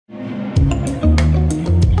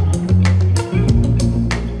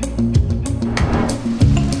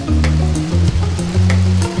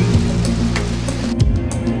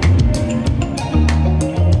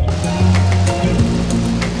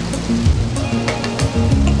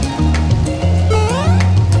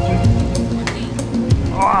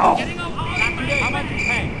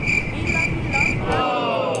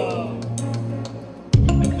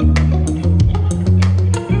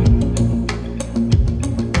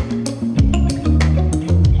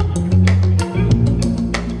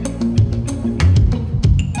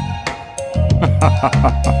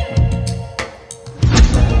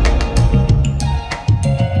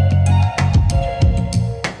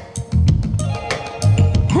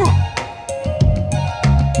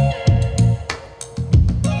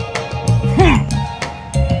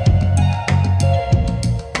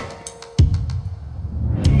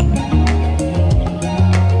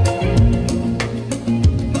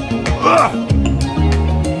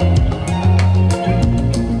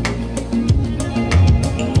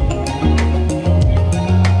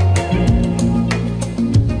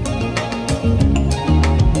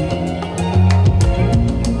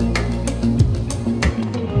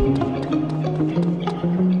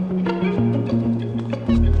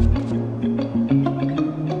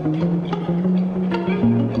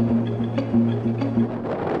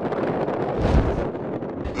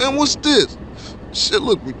Man, what's this? Shit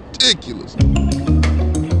look ridiculous.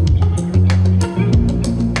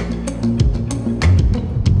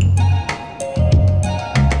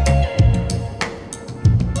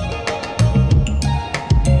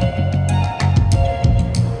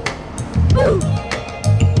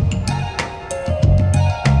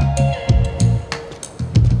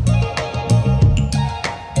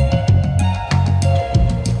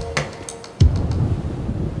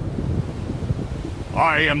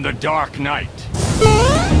 I am the Dark Knight.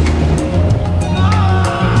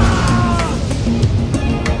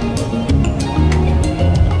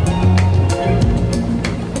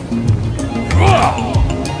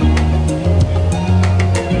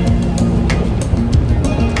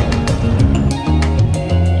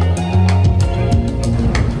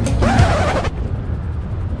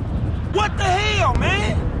 What the hell,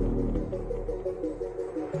 man?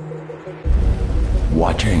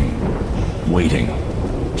 Watching, waiting,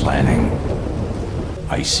 planning.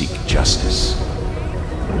 I seek justice.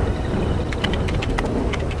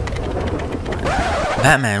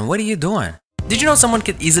 Batman, what are you doing? Did you know someone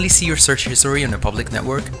could easily see your search history on a public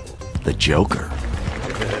network? The Joker.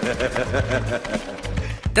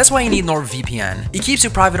 That's why you need NordVPN. It keeps you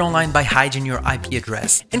private online by hiding your IP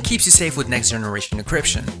address and keeps you safe with next generation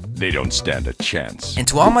encryption. They don't stand a chance. And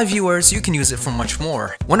to all my viewers, you can use it for much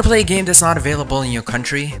more. Want to play a game that's not available in your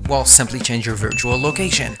country? Well, simply change your virtual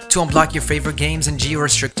location. To unblock your favorite games and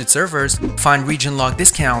geo-restricted servers, find region lock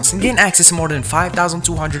discounts, and gain access to more than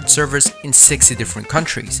 5,200 servers in 60 different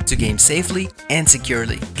countries to game safely and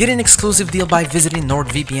securely. Get an exclusive deal by visiting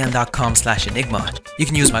nordvpn.com/enigma. You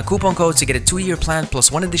can use my coupon code to get a 2-year plan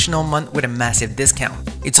plus 1 additional month with a massive discount.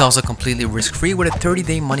 It's also completely risk-free with a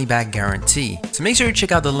 30-day money-back guarantee. So make sure you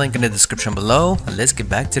check out the link in the description below, and let's get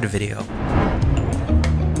back to the video.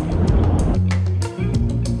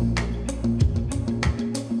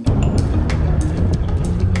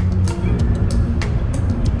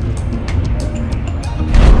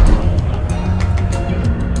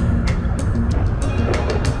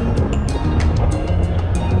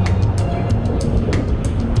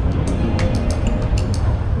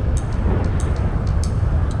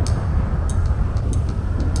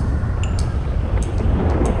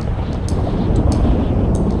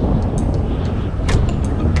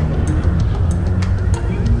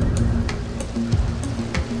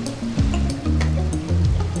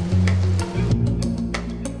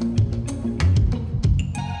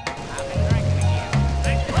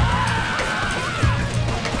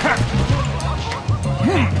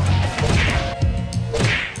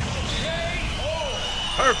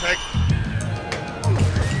 Perfect.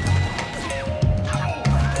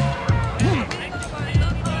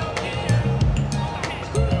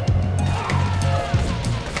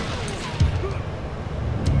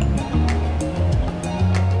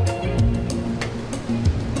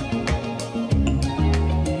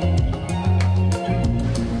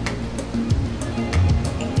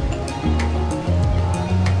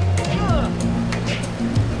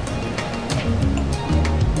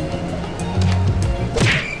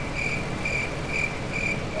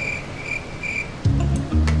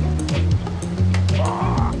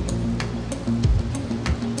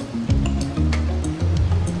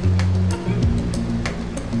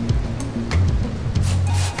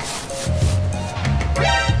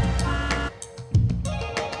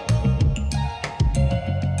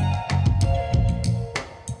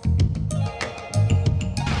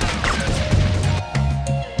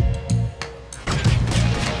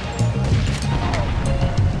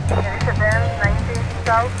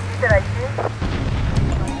 South, Trilogy.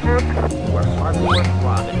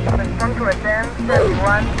 Respond to attend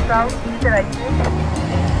 31 South, Trilogy.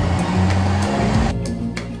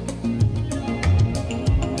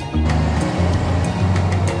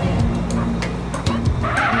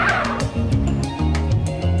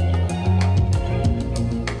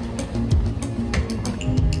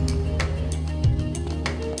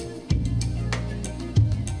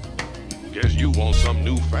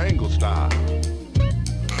 style.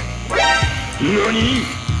 NANI?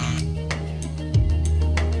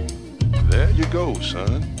 There you go,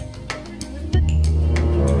 son.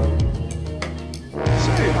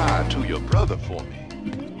 Say hi to your brother for me.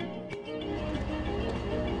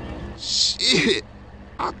 Shit!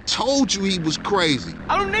 I told you he was crazy.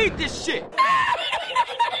 I don't need this shit.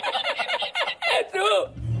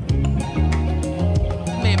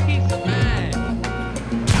 Man, peace of mind.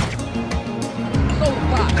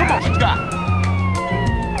 Come on, Scott.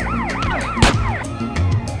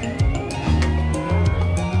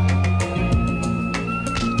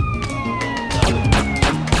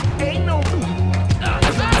 Ain't no.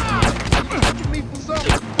 Give me for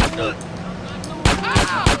something.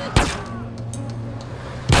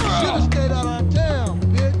 Should've stayed out of town,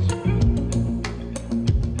 bitch.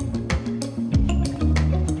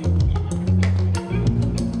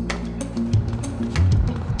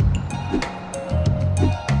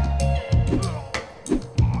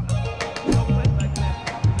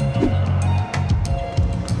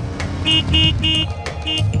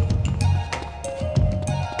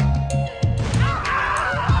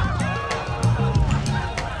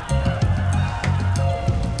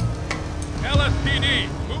 LSPD,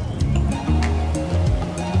 move!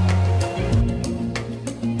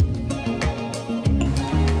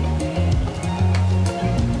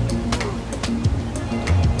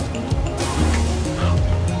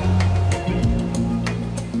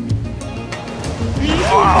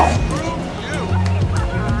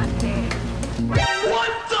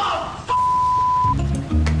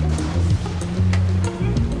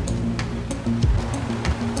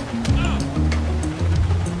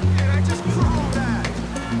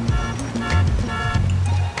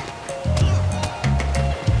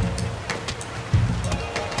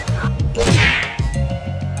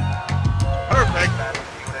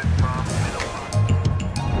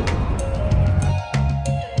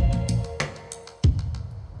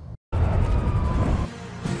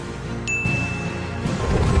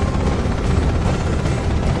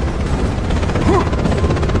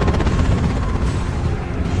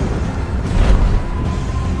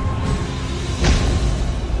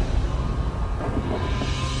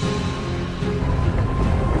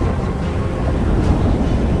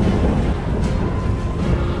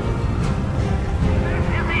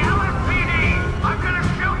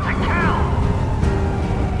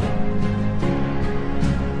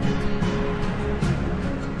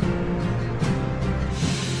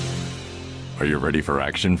 Are you ready for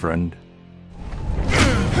action, friend?